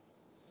பார்ப்போம்.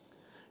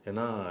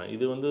 ஏன்னா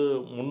இது வந்து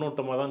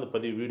முன்னோட்டமாக தான்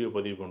இந்த வீடியோ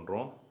பதிவு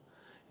பண்ணுறோம்.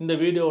 இந்த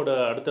வீடியோவோட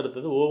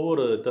அடுத்தடுத்தது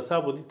ஒவ்வொரு தசா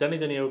புத்தி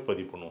தனித்தனியாகவே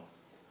பதிவு பண்ணுவோம்.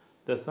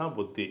 தசா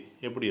புத்தி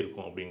எப்படி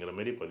இருக்கும் அப்படிங்கிற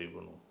மாரி பதிவு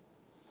பண்ணுவோம்.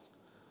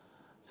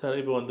 சார்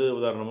இப்போ வந்து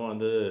உதாரணமாக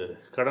வந்து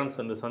கடன்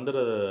அந்த சந்திர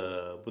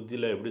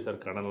புத்தியில் எப்படி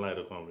சார் கடன்லாம்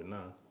இருக்கும்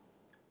அப்படின்னா,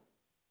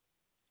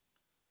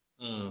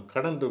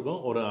 கடன்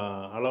இருக்கும். ஒரு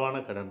அளவான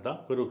கடன்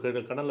தான்.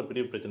 கடனில்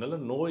பெரிய பிரச்சனை இல்லை.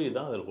 நோய்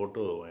தான் அதில்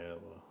போட்டு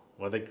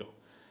வதைக்கும்.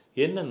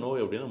 என்ன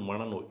நோய் அப்படின்னா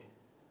மனநோய்.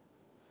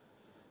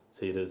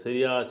 செய்கிறது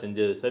சரியா,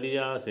 செஞ்சது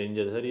சரியா,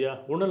 செஞ்சது சரியா,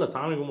 ஒன்றும் இல்லை,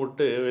 சாமி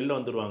கும்பிட்டு வெளில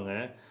வந்துடுவாங்க.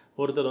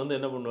 ஒருத்தர் வந்து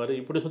என்ன பண்ணுவார்,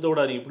 இப்படி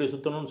சுற்றக்கூடாது, இப்படி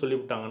சுற்றணும்னு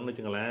சொல்லிவிட்டாங்கன்னு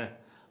வச்சுங்களேன்,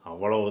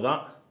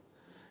 அவ்வளவுதான்.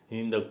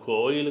 இந்த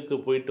கோயிலுக்கு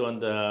போயிட்டு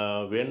வந்த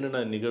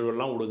வேண்டின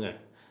நிகழ்வெல்லாம் விடுங்க,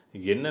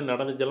 என்ன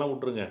நடந்துச்செல்லாம்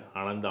விட்ருங்க.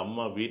 ஆனால் இந்த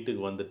அம்மா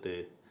வீட்டுக்கு வந்துட்டு,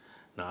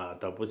 நான்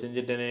தப்பு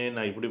செஞ்சுட்டேனே,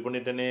 நான் இப்படி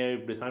பண்ணிட்டேனே,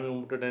 இப்படி சாமி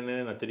கும்பிட்டுட்டேனே,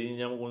 நான்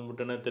தெரிஞ்சாமல்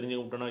கும்பிட்டேனே, தெரிஞ்சு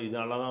கும்பிட்டேனே,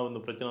 இதனால தான்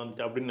இந்த பிரச்சனை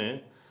வந்துச்சு அப்படின்னு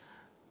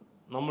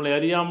நம்மளை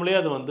அறியாமலே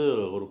அது வந்து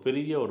ஒரு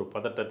பெரிய ஒரு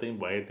பதட்டத்தையும்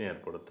பயத்தையும்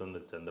ஏற்படுத்தும் இந்த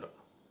சந்திரன்.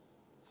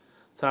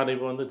 சார்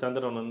இப்போ வந்து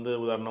சந்திரன் வந்து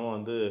உதாரணமாக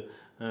வந்து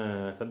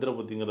சந்திர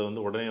புத்திங்கிறது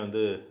வந்து உடனே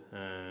வந்து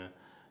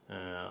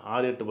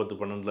 6, 8, 10,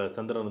 12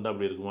 சந்திரன் வந்து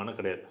அப்படி இருக்குமானா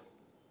கிடையாது.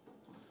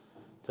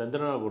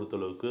 சந்திரனை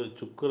பொறுத்தளவுக்கு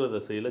சுக்கிர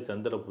தசையில்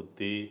சந்திர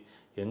புத்தி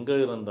எங்கே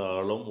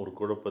இருந்தாலும் ஒரு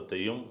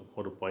குழப்பத்தையும்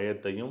ஒரு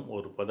பயத்தையும்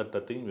ஒரு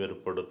பதட்டத்தையும்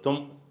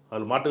ஏற்படுத்தும்.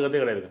 அதில்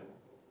மாற்றுக்கிறதே கிடையாதுங்க.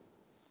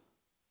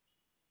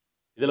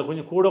 இதில்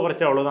கொஞ்சம் கூட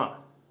குறைச்சா அவ்வளோதான்,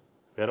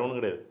 வேறு ஒன்றும்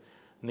கிடையாது.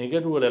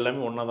 நிகழ்வுகள்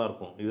எல்லாமே ஒன்றா தான்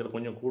இருக்கும். இதில்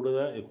கொஞ்சம் கூடுத,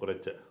 இது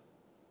குறைச்ச.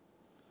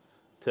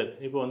 சரி,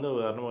 இப்போ வந்து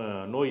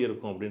நோய்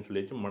இருக்கும் அப்படின்னு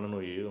சொல்லிச்சு.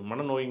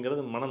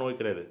 மனநோய்ங்கிறது மனநோய்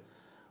கிடையாது,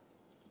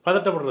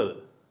 பதட்டப்படுறது.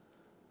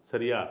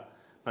 சரியா,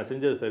 நான்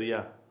செஞ்சது சரியா.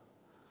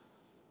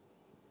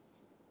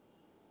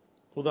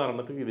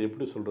 உதாரணத்துக்கு இது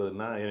எப்படி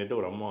சொல்கிறதுன்னா, என்கிட்ட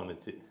ஒரு அம்மா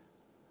வந்துச்சு.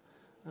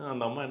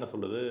 அந்த அம்மா என்ன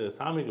சொல்லுது,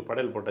 சாமிக்கு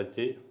படையல்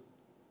போட்டாச்சு.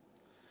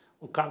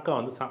 காக்கா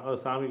வந்து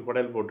சாமிக்கு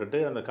படையல்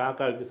போட்டுட்டு அந்த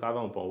காக்காவுக்கு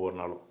சாதம் வைப்போம் ஒவ்வொரு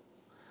நாளும்.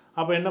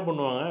 அப்போ என்ன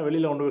பண்ணுவாங்க,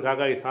 வெளியில் கொண்டு போய்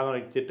காக்காய்க்கு சாதம்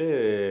வச்சுட்டு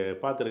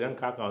பார்த்துருக்காங்க,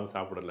 காக்கா வந்து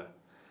சாப்பிடலை.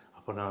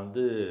 அப்போ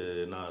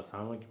நான்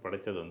சாமிக்கு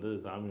படைத்தது வந்து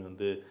சாமி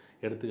வந்து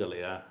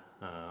எடுத்துக்கலையா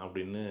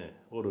அப்படின்னு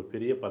ஒரு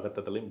பெரிய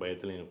பதட்டத்துலேயும்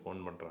பயத்துலையும்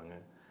ஃபோன் பண்ணுறாங்க.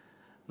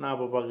 நான்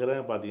அப்போ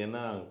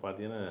பார்த்தீங்கன்னா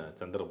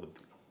சந்திர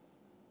புத்தி.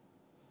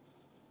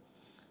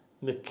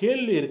 இந்த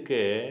கேள்வி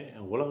இருக்கே,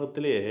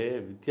 உலகத்திலே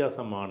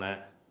வித்தியாசமான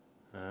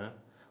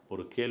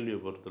ஒரு கேள்வியை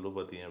பொறுத்தளவு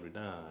பார்த்தீங்க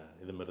அப்படின்னா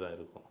இதுமாரி தான்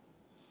இருக்கும்.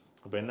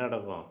 அப்போ என்ன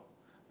நடக்கும்,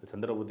 இந்த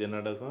சந்திர புத்தி என்ன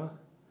நடக்கும்,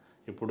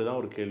 இப்படி தான்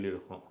ஒரு கேள்வி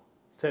இருக்கும்.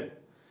 சரி,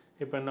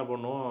 இப்போ என்ன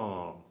பண்ணுவோம்,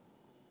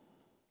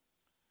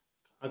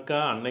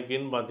 அக்கா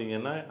அன்னைக்குன்னு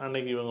பார்த்தீங்கன்னா,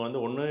 அன்னைக்கு இவங்க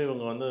வந்து ஒன்று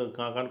இவங்க வந்து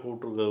காக்கான்னு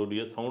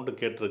கூப்பிட்ருக்கக்கூடிய சவுண்டு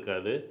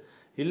கேட்டிருக்காது,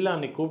 இல்லை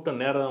அன்றைக்கி கூப்பிட்ட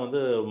நேரம்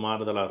வந்து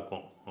மாறுதலாக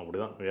இருக்கும். அப்படி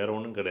தான், வேறு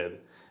ஒன்றும் கிடையாது.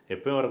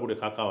 எப்போயும் வரக்கூடிய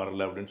காக்கா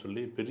வரல அப்படின்னு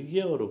சொல்லி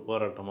பெரிய ஒரு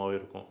போராட்டமாகவே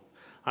இருக்கும்.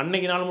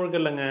 அன்றைக்கி நாள் முழுக்க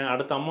இல்லைங்க,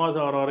 அடுத்த அமாவாசை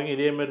வர வரைக்கும்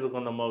இதேமாரி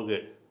இருக்கும் அந்த அம்மாவுக்கு.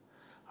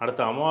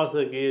 அடுத்த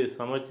அமாவாசைக்கு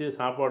சமைச்சு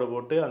சாப்பாடு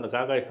போட்டு அந்த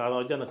காக்காய் சாதம்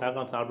வச்சு அந்த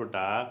காக்கா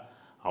சாப்பிட்டுட்டா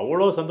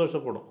அவ்வளோ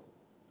சந்தோஷப்படும்.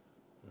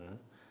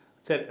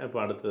 சரி, இப்போ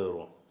அடுத்தது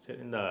வருவோம். சரி,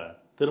 இந்த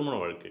திருமண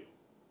வாழ்க்கை,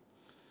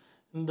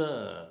 இந்த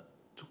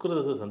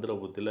சுக்கிரதசை சந்திர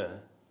புத்தியில்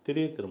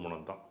திடீர்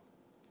திருமணம் தான்,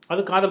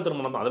 அது காதல்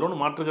திருமணம் தான், அதில்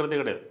ஒன்றும்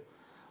மாற்றுக்கிறதே கிடையாது.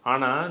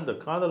 ஆனால் இந்த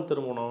காதல்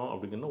திருமணம்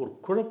அப்படிங்கிற ஒரு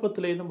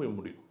குழப்பத்திலே தான் போய்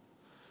முடியும்.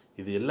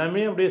 இது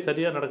எல்லாமே அப்படியே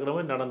சரியாக நடக்கிற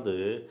மாதிரி நடந்து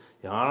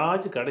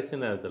யாராச்சும் கடைசி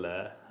நேரத்தில்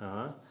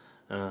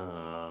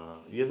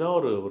ஏதோ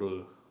ஒரு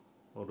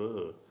ஒரு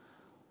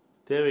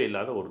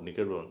தேவையில்லாத ஒரு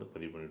நிகழ்வை வந்து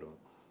பதிவு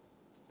பண்ணிவிடுவாங்க.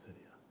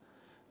 சரியா,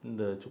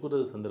 இந்த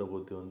சுக்கிரதசை சந்திர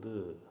புத்தி வந்து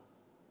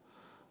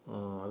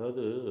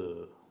அதாவது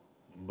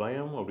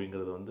பயம்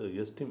அப்படிங்கிறது வந்து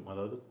எஸ்டீம்,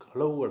 அதாவது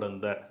களவு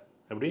அடைந்த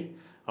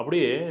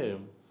அப்படியே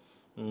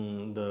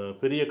இந்த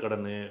பெரிய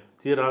கடன்,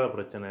 தீராத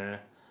பிரச்சனை,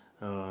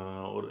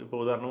 ஒரு இப்போ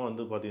உதாரணமாக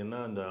வந்து பார்த்திங்கன்னா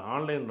இந்த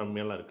ஆன்லைன்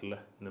ரம்மியெல்லாம் இருக்குல்ல,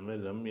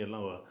 இந்தமாரி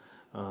ரம்மியெல்லாம்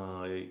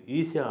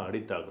ஈஸியாக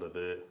அடிக்ட்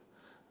ஆகுறது,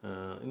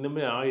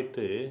 இந்தமாரி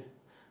ஆகிட்டு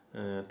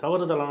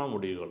தவறுதலான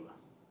முடிவுகள்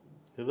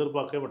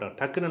எதிர்பார்க்கவே மாட்டாங்க.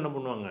 டக்குன்னு என்ன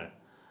பண்ணுவாங்க,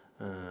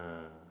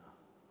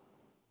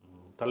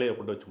 தலையை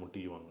கொண்டு வச்சு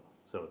முட்டிக்குவாங்க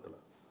செவத்தில்.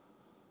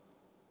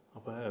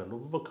 அப்போ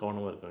ரொம்ப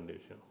கவனமாக இருக்க வேண்டிய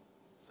விஷயம்.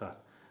 சார்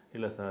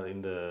இல்லை சார்,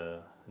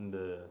 இந்த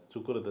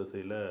சுக்கிர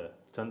தசையில்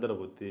சந்திர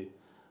புத்தி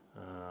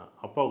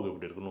அப்பாவுக்கு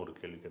எப்படி இருக்குன்னு ஒரு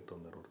கேள்வி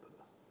கேட்டிருந்தார் ஒருத்தர்.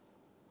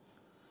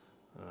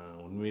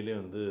 உண்மையிலே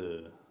வந்து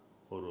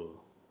ஒரு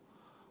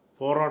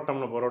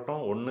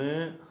போராட்டம், ஒன்று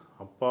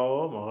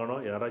அப்பாவோ மகனோ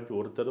யாராச்சும்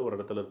ஒருத்தர் ஒரு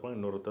இடத்துல இருப்பாங்க,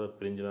 இன்னொருத்தர்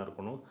பிரிஞ்சு தான்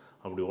இருக்கணும்.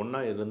 அப்படி ஒன்றா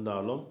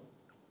இருந்தாலும்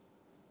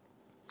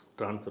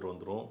ட்ரான்ஸ்ஃபர்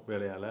வந்துடும்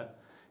வேலையால்,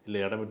 இல்லை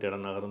இடம் விட்டு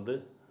இடம் நகர்ந்து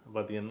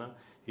பார்த்திங்கன்னா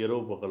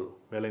இரவு பகல்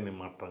வேலை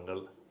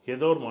மாற்றங்கள்,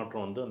 ஏதோ ஒரு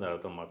மாற்றம் வந்து அந்த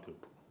இடத்த மாற்றி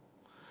விட்டுரும்.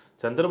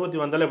 சந்திரபுத்தி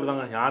வந்தாலே இப்படி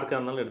தாங்க, யாருக்காக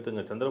இருந்தாலும்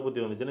எடுத்துங்க. சந்திரபுத்தி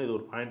வந்துச்சுன்னா இது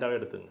ஒரு பாயிண்ட்டாகவே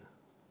எடுத்துங்க.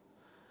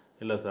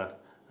 இல்லை சார்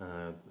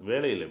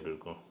வேலையில் எப்படி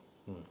இருக்கும்?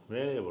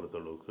 வேலையை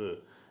பொறுத்தளவுக்கு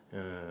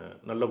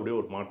நல்லபடியாக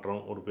ஒரு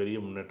மாற்றம், ஒரு பெரிய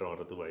முன்னேற்றம்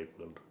வர்றதுக்கு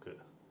வாய்ப்புகள் இருக்குது.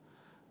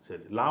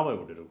 சரி, லாபம்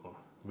எப்படி இருக்கும்?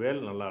 வேலை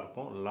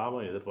நல்லாயிருக்கும்,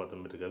 லாபம் எதிர்பார்த்த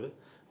மாதிரி இருக்காது.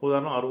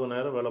 உதாரணம்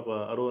 60,000 வேலை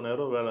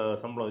 60,000 வேலை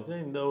சம்பளம் வச்சுன்னா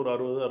இந்த ஒரு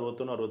 60,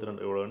 61,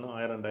 62 எவ்வளோ வேணும்?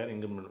 1000,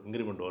 2000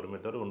 இன்க்ரிமெண்ட் வருமே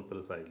தவிர ஒன்றும்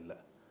பெருசாக இல்லை.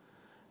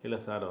 இல்லை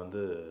சார்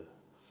வந்து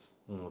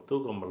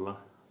தூக்கம்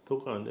பண்ணலாம்.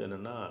 தூக்கம் வந்து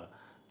என்னென்னா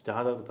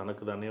ஜாதகர்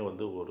தனக்கு தானே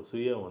வந்து ஒரு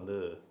வந்து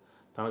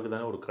தனக்கு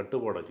தானே ஒரு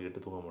கட்டுப்பாடு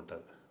வச்சுக்கிட்டு தூங்க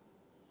மாட்டார்.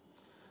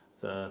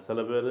 சில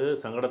பேர்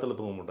சங்கடத்தில்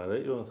தூங்க மாட்டார்,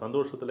 இவங்க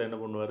சந்தோஷத்தில் என்ன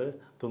பண்ணுவார்?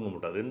 தூங்க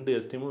மாட்டார். 2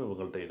 எஸ்ட்ரீமும்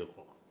இவங்கள்ட்ட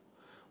இருக்கும்.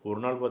 ஒரு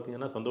நாள்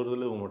பார்த்திங்கன்னா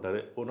சந்தோஷத்துலேயே தூங்க மாட்டார்,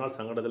 ஒரு நாள்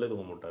சங்கடத்திலே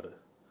தூங்க மாட்டார்.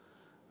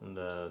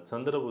 இந்த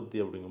சந்திர புத்தி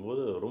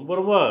அப்படிங்கும்போது ரொம்ப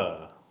ரொம்ப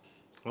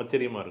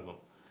ஆச்சரியமாக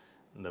இருக்கும்.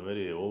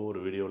 இந்தமாரி ஒவ்வொரு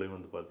வீடியோலையும்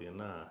வந்து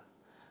பார்த்திங்கன்னா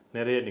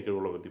நிறைய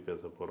நிகழ்வுகளை பற்றி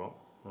பேச போகிறோம்.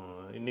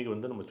 இன்றைக்கி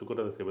வந்து நம்ம சுக்கிர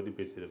தசையை பற்றி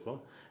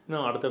பேசியிருக்கோம்.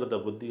 இன்னும்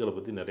அடுத்தடுத்த புத்திகளை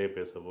பற்றி நிறைய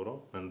பேச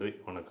போகிறோம். நன்றி,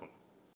 வணக்கம்.